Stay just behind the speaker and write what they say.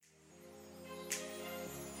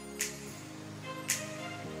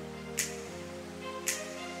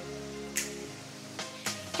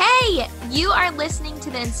You are listening to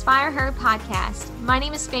the Inspire Her podcast. My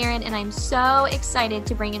name is Farron, and I'm so excited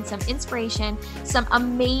to bring in some inspiration, some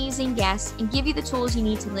amazing guests, and give you the tools you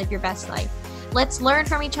need to live your best life. Let's learn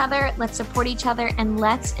from each other, let's support each other, and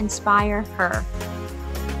let's inspire her.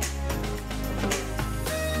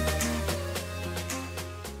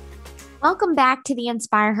 Welcome back to the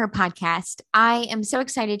Inspire Her podcast. I am so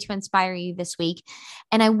excited to inspire you this week,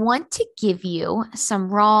 and I want to give you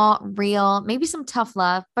some raw, real, maybe some tough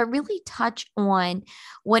love, but really touch on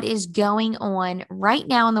what is going on right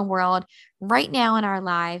now in the world, right now in our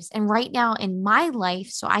lives, and right now in my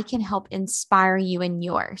life so I can help inspire you in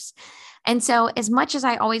yours. And so as much as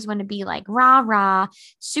I always want to be like rah, rah,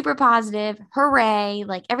 super positive, hooray,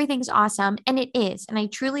 like everything's awesome, and it is, and I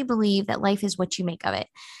truly believe that life is what you make of it.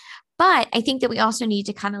 But I think that we also need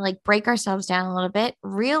to kind of like break ourselves down a little bit,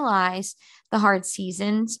 realize the hard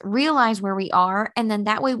seasons, realize where we are, and then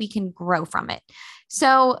that way we can grow from it.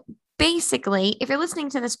 So basically, if you're listening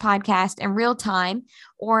to this podcast in real time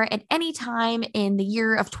or at any time in the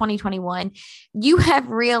year of 2021, you have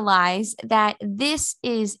realized that this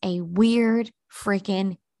is a weird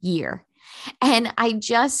freaking year. And I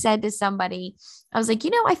just said to somebody, I was like,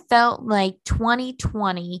 I felt like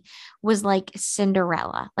 2020 was like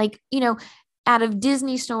Cinderella. Like, out of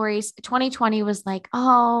Disney stories, 2020 was like,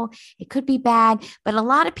 oh, it could be bad. But a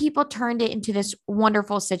lot of people turned it into this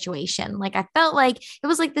wonderful situation. Like, I felt like it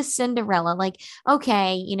was like the Cinderella, like,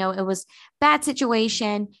 okay, it was bad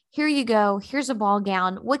situation. Here you go. Here's a ball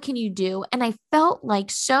gown. What can you do? And I felt like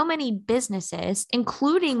so many businesses,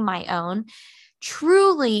 including my own,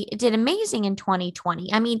 truly did amazing in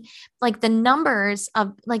 2020. I mean, like the numbers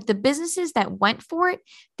of like the businesses that went for it,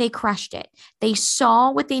 they crushed it. They saw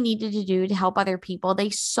what they needed to do to help other people. They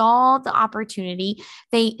saw the opportunity.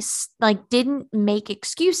 They like didn't make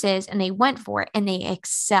excuses and they went for it and they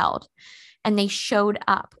excelled and they showed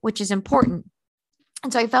up, which is important.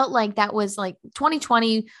 And so I felt like that was like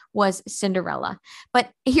 2020 was Cinderella, but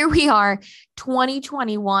here we are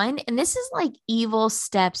 2021. And this is like evil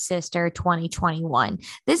stepsister 2021.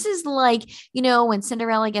 This is like, when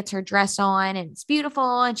Cinderella gets her dress on and it's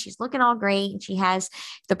beautiful and she's looking all great and she has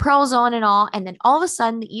the pearls on and all. And then all of a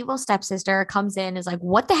sudden the evil stepsister comes in, is like,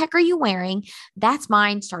 what the heck are you wearing? That's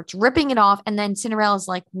mine, starts ripping it off. And then Cinderella's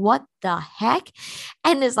like, what the heck?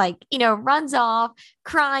 And is like, runs off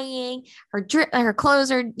crying, her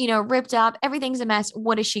clothes are, ripped up, everything's a mess.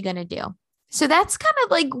 What is she going to do? So that's kind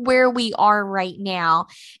of like where we are right now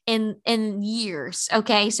in years.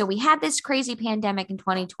 Okay. So we had this crazy pandemic in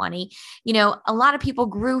 2020, a lot of people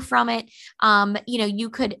grew from it.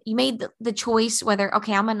 You made the choice whether,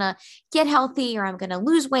 okay, I'm going to get healthy or I'm going to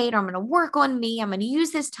lose weight or I'm going to work on me. I'm going to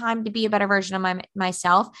use this time to be a better version of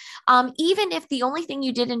myself. Even if the only thing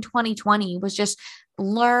you did in 2020 was just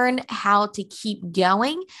learn how to keep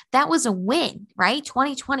going, that was a win, right?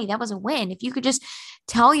 2020, that was a win. If you could just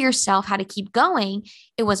tell yourself how to keep going,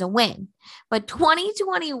 it was a win. But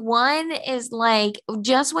 2021 is like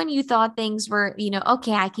just when you thought things were,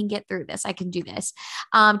 okay, I can get through this. I can do this.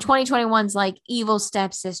 2021's like evil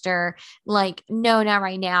stepsister, like, no, not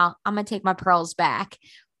right now. I'm going to take my pearls back.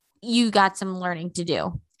 You got some learning to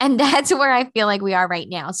do. And that's where I feel like we are right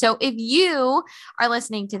now. So if you are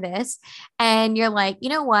listening to this and you're like, you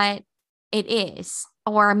know what, it is,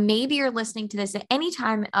 or maybe you're listening to this at any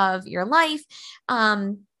time of your life,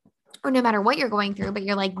 or no matter what you're going through, but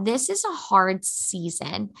you're like, this is a hard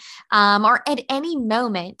season, or at any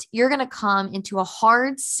moment, you're going to come into a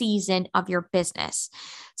hard season of your business.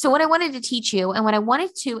 So what I wanted to teach you and what I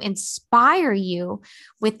wanted to inspire you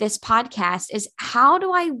with this podcast is, how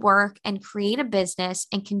do I work and create a business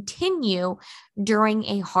and continue during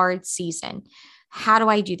a hard season? How do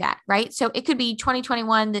I do that? Right? So it could be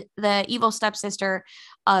 2021, the evil stepsister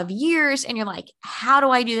of years. And you're like, how do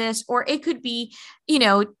I do this? Or it could be,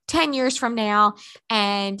 10 years from now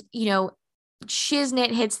and,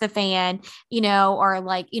 shiznit hits the fan, or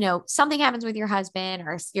like, something happens with your husband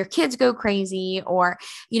or your kids go crazy, or,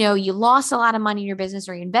 you lost a lot of money in your business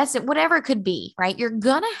or you invested, whatever it could be, right? You're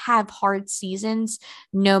going to have hard seasons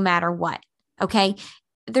no matter what. Okay.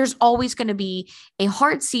 There's always going to be a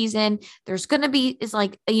hard season. There's going to be, it's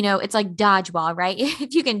like dodgeball, right?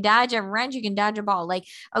 If you can dodge a wrench, you can dodge a ball. Like,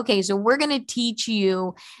 okay, so we're going to teach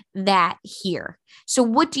you that here. So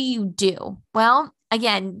what do you do? Well,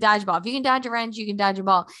 again, dodgeball. If you can dodge a wrench, you can dodge a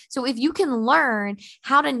ball. So if you can learn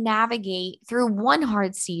how to navigate through one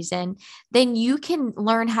hard season, then you can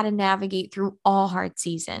learn how to navigate through all hard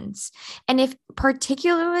seasons. And if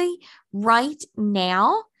particularly right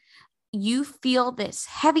now, you feel this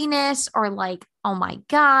heaviness or like, oh my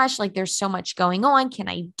gosh, like there's so much going on. Can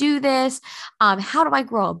I do this? How do I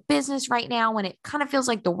grow a business right now when it kind of feels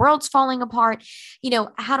like the world's falling apart?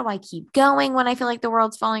 How do I keep going when I feel like the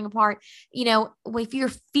world's falling apart? If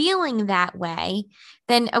you're feeling that way,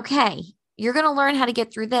 then okay, you're going to learn how to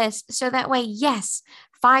get through this. So that way, yes,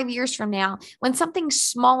 5 years from now, when something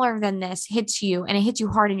smaller than this hits you and it hits you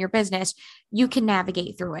hard in your business, you can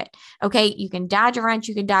navigate through it. Okay. You can dodge a wrench,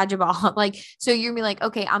 you can dodge a ball. So you're gonna be like,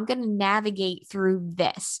 okay, I'm going to navigate through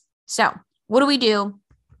this. So what do we do?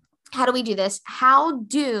 How do we do this? How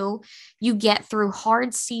do you get through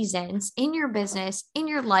hard seasons in your business, in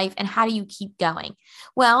your life, and how do you keep going?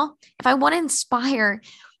 Well, if I want to inspire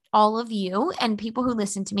all of you and people who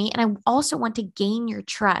listen to me, and I also want to gain your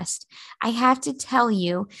trust, I have to tell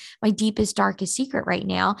you my deepest, darkest secret right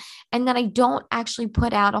now, and that I don't actually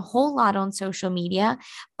put out a whole lot on social media,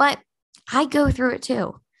 but I go through it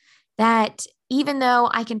too. That even though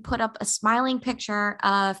I can put up a smiling picture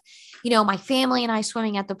of, my family and I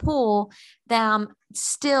swimming at the pool, them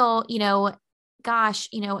still,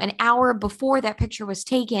 an hour before that picture was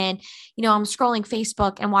taken, I'm scrolling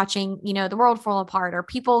Facebook and watching, the world fall apart, or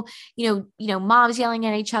people, moms yelling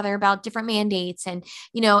at each other about different mandates and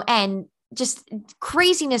just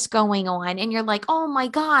craziness going on. And you're like, oh my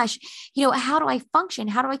gosh, how do I function?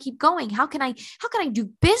 How do I keep going? How can I do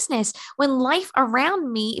business when life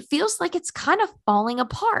around me feels like it's kind of falling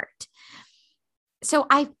apart? So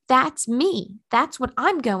that's me. That's what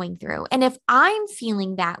I'm going through. And if I'm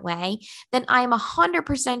feeling that way, then I'm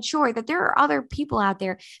 100% sure that there are other people out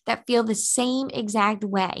there that feel the same exact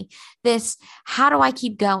way. How do I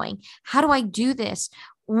keep going? How do I do this?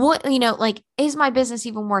 What, is my business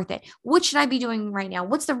even worth it? What should I be doing right now?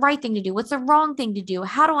 What's the right thing to do? What's the wrong thing to do?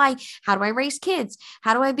 How do I raise kids?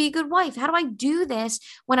 How do I be a good wife? How do I do this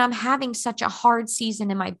when I'm having such a hard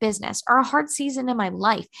season in my business or a hard season in my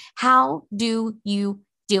life? How do you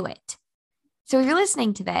do it? So if you're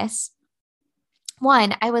listening to this,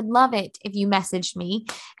 one, I would love it if you messaged me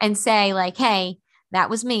and say like, hey, that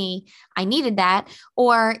was me. I needed that.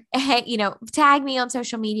 Or, hey, tag me on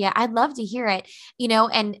social media. I'd love to hear it,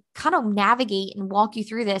 and kind of navigate and walk you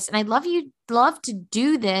through this. And I'd love to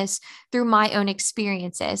do this through my own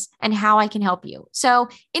experiences and how I can help you. So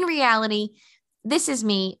in reality, this is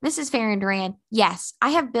me. This is Farron Duran. Yes,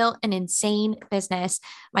 I have built an insane business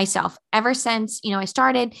myself ever since, I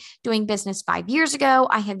started doing business 5 years ago.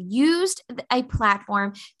 I have used a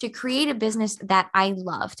platform to create a business that I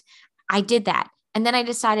loved. I did that. And then I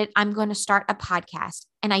decided I'm going to start a podcast,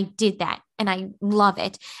 and I did that, and I love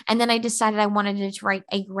it. And then I decided I wanted to write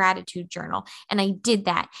a gratitude journal, and I did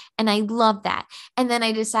that, and I love that. And then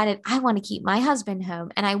I decided I want to keep my husband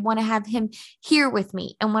home, and I want to have him here with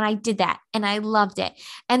me. And when I did that, and I loved it.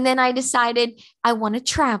 And then I decided I want to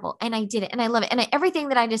travel, and I did it, and I love it. And everything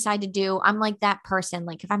that I decide to do, I'm like that person.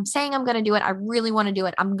 Like if I'm saying I'm going to do it, I really want to do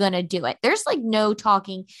it. I'm going to do it. There's like no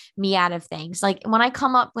talking me out of things. Like when I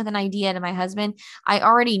come up with an idea to my husband, I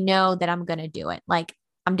already know that I'm going to do it. Like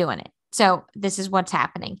I'm doing it. So this is what's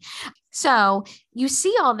happening. So you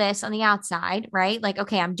see all this on the outside, right? Like,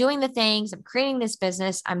 okay, I'm doing the things, I'm creating this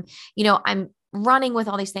business. I'm running with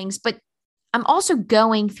all these things, but I'm also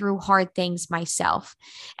going through hard things myself.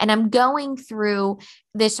 And I'm going through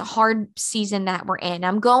this hard season that we're in.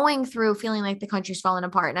 I'm going through feeling like the country's falling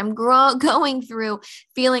apart. And I'm going through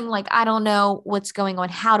feeling like I don't know what's going on.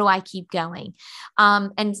 How do I keep going?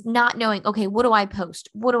 And not knowing, okay, what do I post?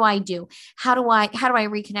 What do I do? How do I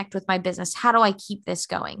reconnect with my business? How do I keep this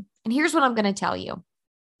going? And here's what I'm going to tell you.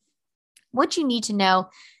 What you need to know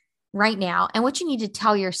right now, and what you need to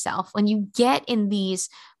tell yourself when you get in these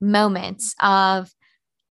moments of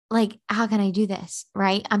like, how can I do this?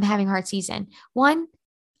 Right? I'm having a hard season. One,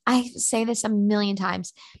 I say this a million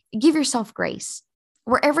times, give yourself grace.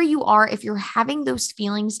 Wherever you are, if you're having those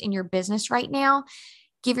feelings in your business right now,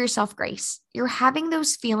 give yourself grace. You're having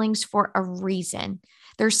those feelings for a reason.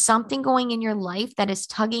 There's something going in your life that is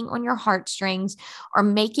tugging on your heartstrings or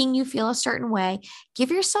making you feel a certain way.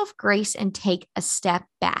 Give yourself grace and take a step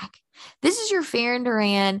back. This is your Farron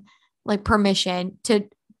Duran like permission to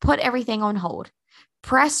put everything on hold.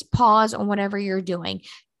 Press pause on whatever you're doing.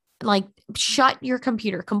 Like shut your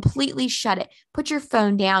computer, completely shut it. Put your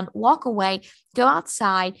phone down, walk away, go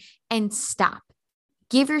outside and stop.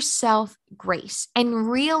 Give yourself grace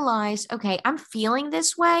and realize, okay, I'm feeling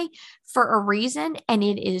this way for a reason, and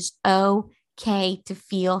it is okay to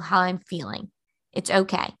feel how I'm feeling. It's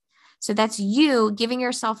okay. So that's you giving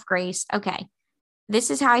yourself grace. Okay,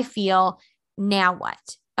 this is how I feel. Now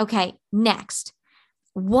what? Okay, next.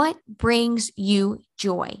 What brings you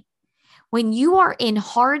joy? When you are in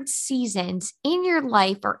hard seasons in your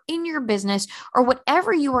life or in your business or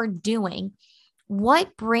whatever you are doing,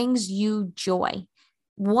 what brings you joy?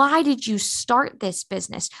 Why did you start this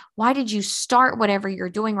business? Why did you start whatever you're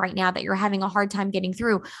doing right now that you're having a hard time getting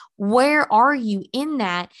through? Where are you in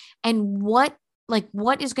that? And what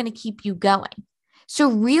is going to keep you going? So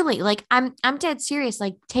really, I'm dead serious.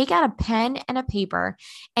 Like take out a pen and a paper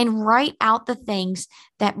and write out the things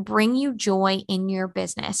that bring you joy in your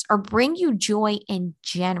business or bring you joy in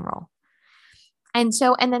general. And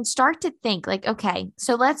then start to think like, okay,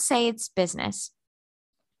 so let's say it's business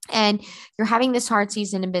and you're having this hard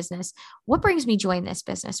season in business. What brings me joy in this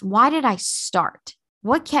business? Why did I start?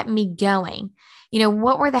 What kept me going?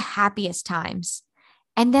 What were the happiest times?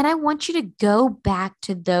 And then I want you to go back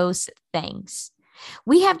to those things.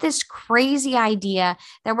 We have this crazy idea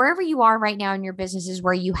that wherever you are right now in your business is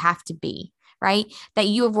where you have to be, right? That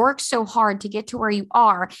you have worked so hard to get to where you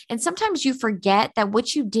are. And sometimes you forget that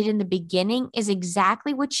what you did in the beginning is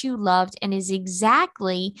exactly what you loved and is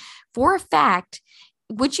exactly, for a fact,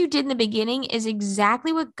 what you did in the beginning is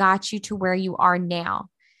exactly what got you to where you are now.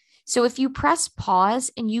 So if you press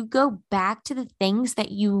pause and you go back to the things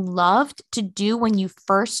that you loved to do when you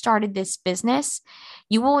first started this business,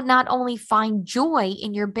 you will not only find joy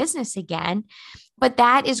in your business again, but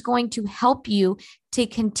that is going to help you to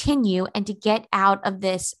continue and to get out of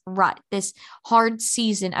this rut, this hard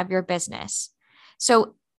season of your business.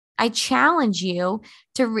 So I challenge you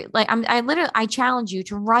to I challenge you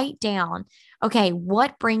to write down, okay,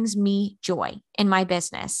 what brings me joy in my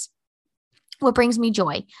business? What brings me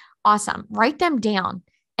joy? Awesome. Write them down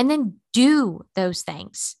and then do those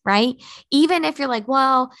things, right? Even if you're like,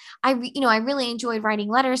 well, I really enjoyed writing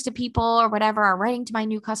letters to people or whatever, or writing to my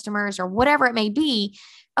new customers or whatever it may be.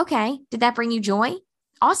 Okay. Did that bring you joy?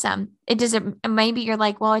 Awesome. Maybe you're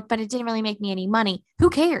like, well, but it didn't really make me any money.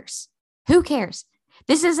 Who cares? Who cares?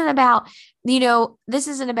 This isn't about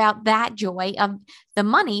that joy of the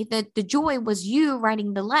money. The joy was you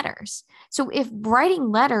writing the letters. So if writing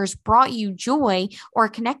letters brought you joy or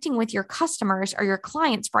connecting with your customers or your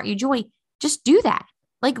clients brought you joy, just do that.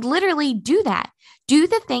 Like literally do that. Do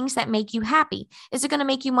the things that make you happy. Is it going to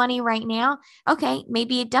make you money right now? Okay,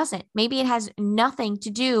 maybe it doesn't. Maybe it has nothing to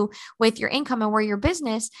do with your income or your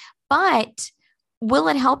business, but will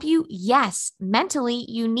it help you? Yes. Mentally,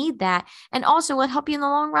 you need that. And also, will it help you in the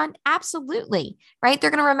long run? Absolutely. Right?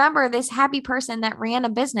 They're going to remember this happy person that ran a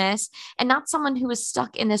business and not someone who was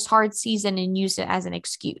stuck in this hard season and used it as an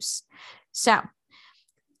excuse. So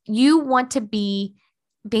you want to be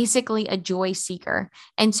basically a joy seeker.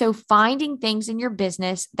 And so finding things in your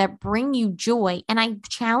business that bring you joy. And I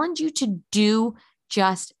challenge you to do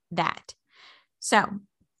just that. So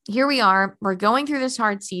here we are. We're going through this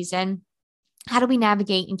hard season. How do we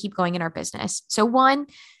navigate and keep going in our business? So one,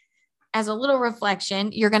 as a little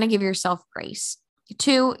reflection, you're going to give yourself grace.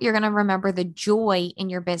 Two, you're going to remember the joy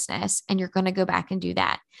in your business and you're going to go back and do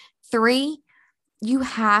that. Three, you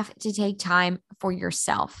have to take time for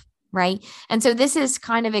yourself, right? And so this is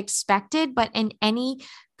kind of expected, but in any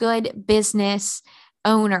good business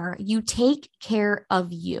owner, you take care of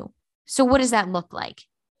you. So what does that look like?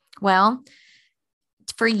 Well,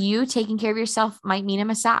 for you, taking care of yourself might mean a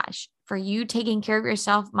massage. For you, taking care of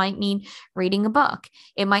yourself might mean reading a book.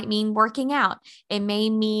 It might mean working out. It may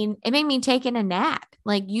mean taking a nap.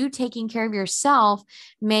 Like you taking care of yourself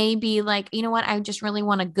may be like, you know what? I just really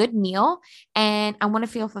want a good meal and I want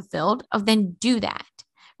to feel fulfilled. Oh, then do that.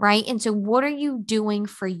 Right. And so what are you doing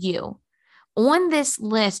for you? On this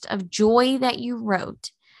list of joy that you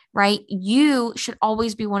wrote, right? You should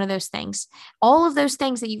always be one of those things. All of those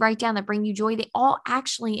things that you write down that bring you joy, they all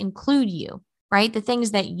actually include you, right? The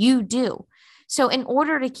things that you do. So in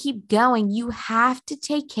order to keep going, you have to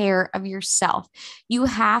take care of yourself. You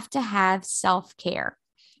have to have self-care.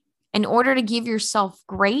 In order to give yourself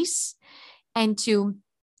grace and to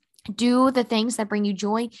do the things that bring you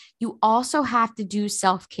joy, you also have to do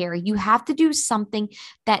self-care. You have to do something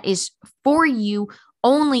that is for you,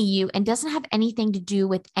 only you, and doesn't have anything to do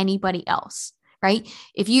with anybody else, right?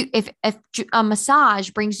 If a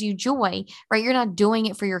massage brings you joy, right, you're not doing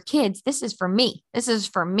it for your kids. This is for me. This is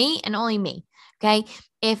for me and only me. Okay.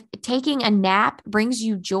 If taking a nap brings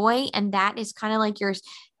you joy and that is kind of like yours,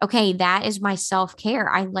 okay, that is my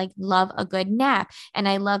self-care. I love a good nap and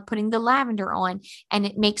I love putting the lavender on and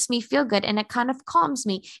it makes me feel good and it kind of calms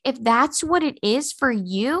me. If that's what it is for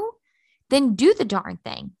you, then do the darn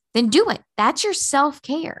thing. Then do it. That's your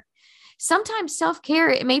self-care. Sometimes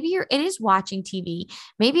self-care, it is watching TV.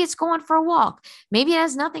 Maybe it's going for a walk. Maybe it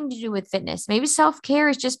has nothing to do with fitness. Maybe self-care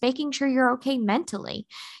is just making sure you're okay mentally.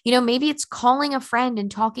 Maybe it's calling a friend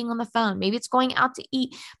and talking on the phone. Maybe it's going out to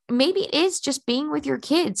eat. Maybe it is just being with your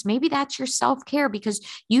kids. Maybe that's your self-care because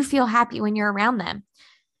you feel happy when you're around them.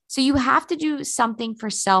 So you have to do something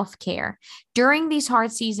for self-care during these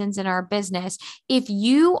hard seasons in our business. If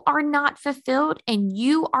you are not fulfilled and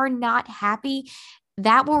you are not happy,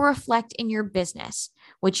 that will reflect in your business.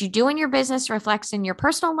 What you do in your business reflects in your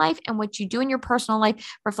personal life, and what you do in your personal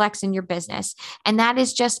life reflects in your business. And that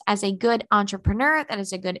is just as a good entrepreneur, that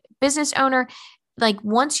is a good business owner. Like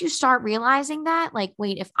once you start realizing that, like,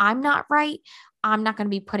 wait, if I'm not right, I'm not going to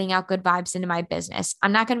be putting out good vibes into my business.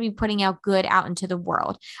 I'm not going to be putting out good out into the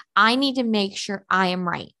world. I need to make sure I am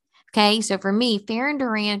right. Okay. So for me, Farron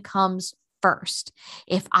Duran comes first.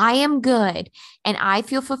 If I am good and I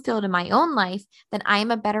feel fulfilled in my own life, then I am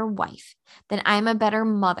a better wife, then I'm a better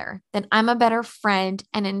mother, then I'm a better friend.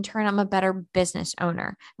 And in turn, I'm a better business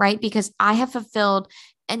owner, right? Because I have fulfilled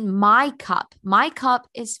and my cup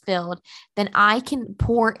is filled, then I can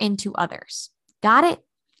pour into others. Got it?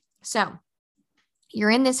 So you're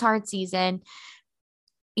in this hard season.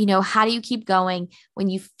 How do you keep going when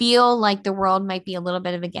you feel like the world might be a little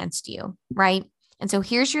bit of against you, right? And so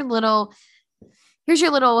here's your little,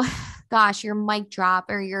 gosh, your mic drop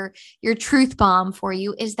or your truth bomb for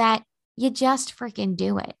you is that you just freaking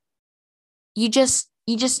do it. You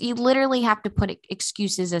literally have to put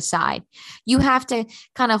excuses aside. You have to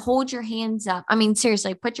kind of hold your hands up. I mean,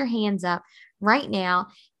 seriously, put your hands up right now,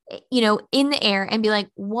 in the air and be like,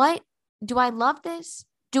 what? Do I love this?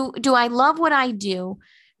 Do I love what I do?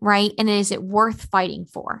 Right. And is it worth fighting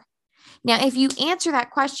for? Now, if you answer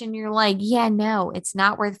that question, you're like, yeah, no, it's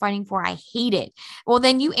not worth fighting for. I hate it. Well,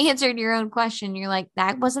 then you answered your own question. You're like,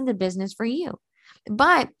 that wasn't the business for you.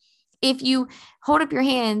 But if you hold up your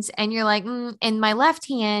hands and you're like, in my left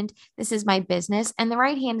hand, this is my business, and the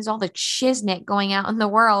right hand is all the shiznit going out in the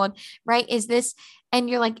world, right? And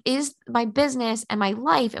you're like, is my business and my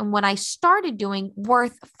life and what I started doing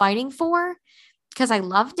worth fighting for because I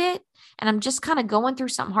loved it and I'm just kind of going through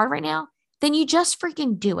something hard right now? Then you just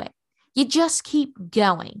freaking do it. You just keep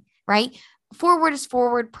going, right? Forward is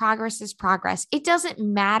forward, progress is progress. It doesn't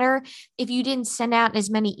matter if you didn't send out as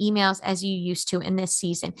many emails as you used to in this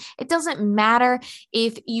season. It doesn't matter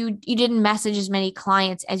if you didn't message as many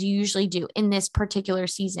clients as you usually do in this particular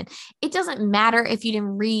season. It doesn't matter if you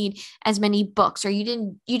didn't read as many books or you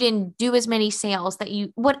didn't do as many sales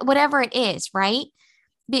whatever it is, right?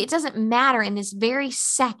 It doesn't matter in this very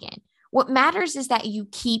second. What matters is that you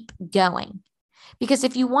keep going. Because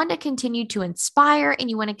if you want to continue to inspire and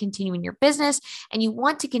you want to continue in your business and you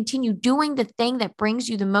want to continue doing the thing that brings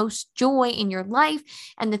you the most joy in your life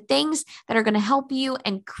and the things that are going to help you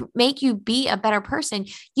and make you be a better person,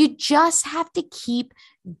 you just have to keep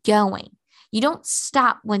going. You don't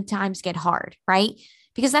stop when times get hard, right?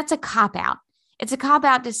 Because that's a cop out. It's a cop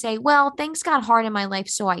out to say, well, things got hard in my life,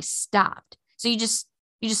 so I stopped. So you just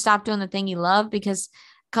stopped doing the thing you love because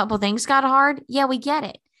a couple things got hard. Yeah, we get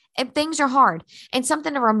it. If things are hard, and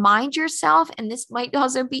something to remind yourself, and this might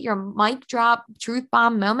also be your mic drop truth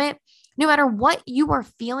bomb moment. No matter what you are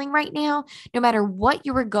feeling right now, no matter what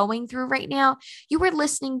you are going through right now, you are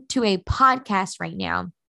listening to a podcast right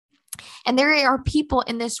now. And there are people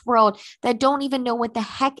in this world that don't even know what the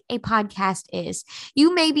heck a podcast is.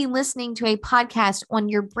 You may be listening to a podcast on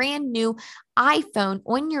your brand new iPhone,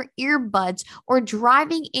 on your earbuds, or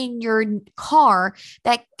driving in your car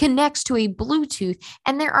that connects to a Bluetooth.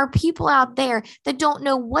 And there are people out there that don't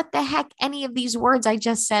know what the heck any of these words I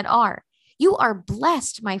just said are. You are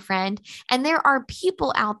blessed, my friend. And there are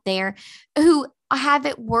people out there who have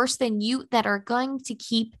it worse than you that are going to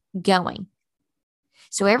keep going.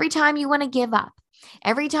 So every time you want to give up,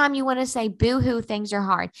 every time you want to say, boo-hoo, things are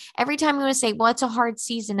hard. Every time you want to say, well, it's a hard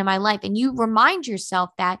season in my life. And you remind yourself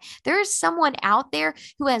that there is someone out there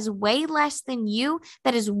who has way less than you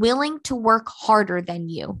that is willing to work harder than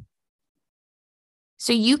you.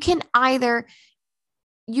 So you can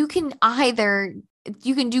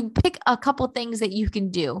pick a couple things that you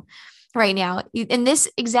can do right now. In this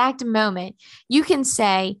exact moment, you can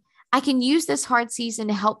say, I can use this hard season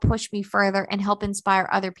to help push me further and help inspire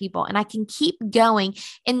other people. And I can keep going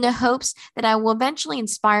in the hopes that I will eventually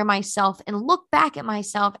inspire myself and look back at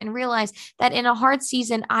myself and realize that in a hard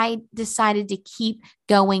season, I decided to keep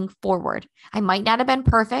going forward. I might not have been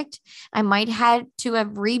perfect. I might had to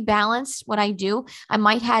have rebalanced what I do. I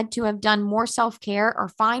might had to have done more self-care or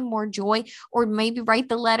find more joy or maybe write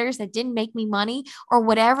the letters that didn't make me money or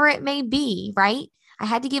whatever it may be, right? I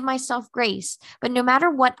had to give myself grace, but no matter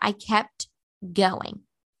what, I kept going.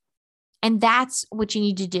 And that's what you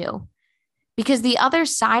need to do, because the other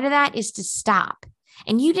side of that is to stop.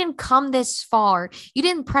 And you didn't come this far. You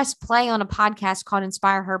didn't press play on a podcast called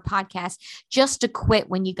Inspire Her Podcast just to quit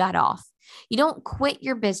when you got off. You don't quit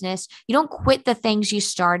your business. You don't quit the things you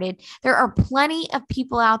started. There are plenty of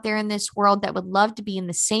people out there in this world that would love to be in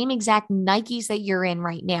the same exact Nikes that you're in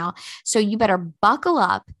right now. So you better buckle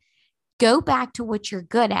up, go back to what you're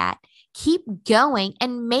good at, keep going,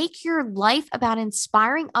 and make your life about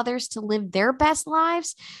inspiring others to live their best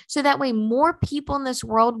lives. So that way more people in this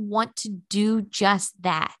world want to do just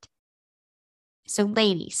that. So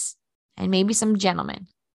ladies, and maybe some gentlemen,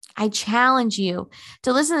 I challenge you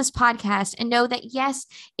to listen to this podcast and know that, yes,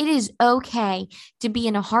 it is okay to be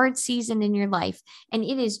in a hard season in your life. And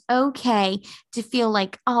it is okay to feel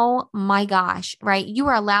like, oh my gosh, right? You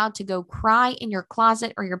are allowed to go cry in your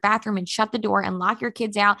closet or your bathroom and shut the door and lock your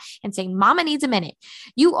kids out and say, Mama needs a minute.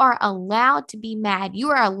 You are allowed to be mad. You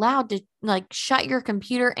are allowed to shut your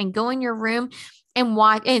computer and go in your room and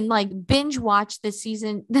watch and binge watch the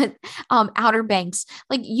season that Outer Banks.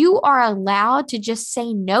 You are allowed to just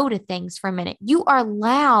say no to things for a minute. You are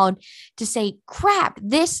allowed to say, crap,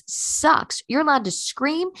 this sucks. You're allowed to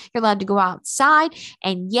scream. You're allowed to go outside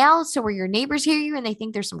and yell so where your neighbors hear you and they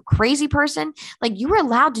think there's some crazy person. You are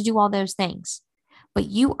allowed to do all those things, but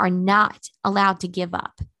you are not allowed to give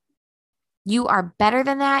up. You are better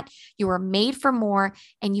than that. You are made for more,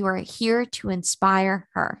 and you are here to inspire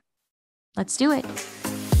her. Let's do it.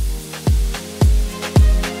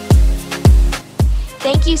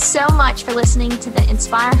 Thank you so much for listening to the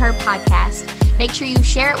Inspire Her podcast. Make sure you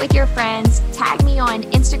share it with your friends, tag me on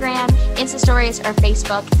Instagram, Insta Stories, or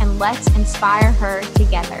Facebook, and let's inspire her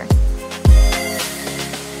together.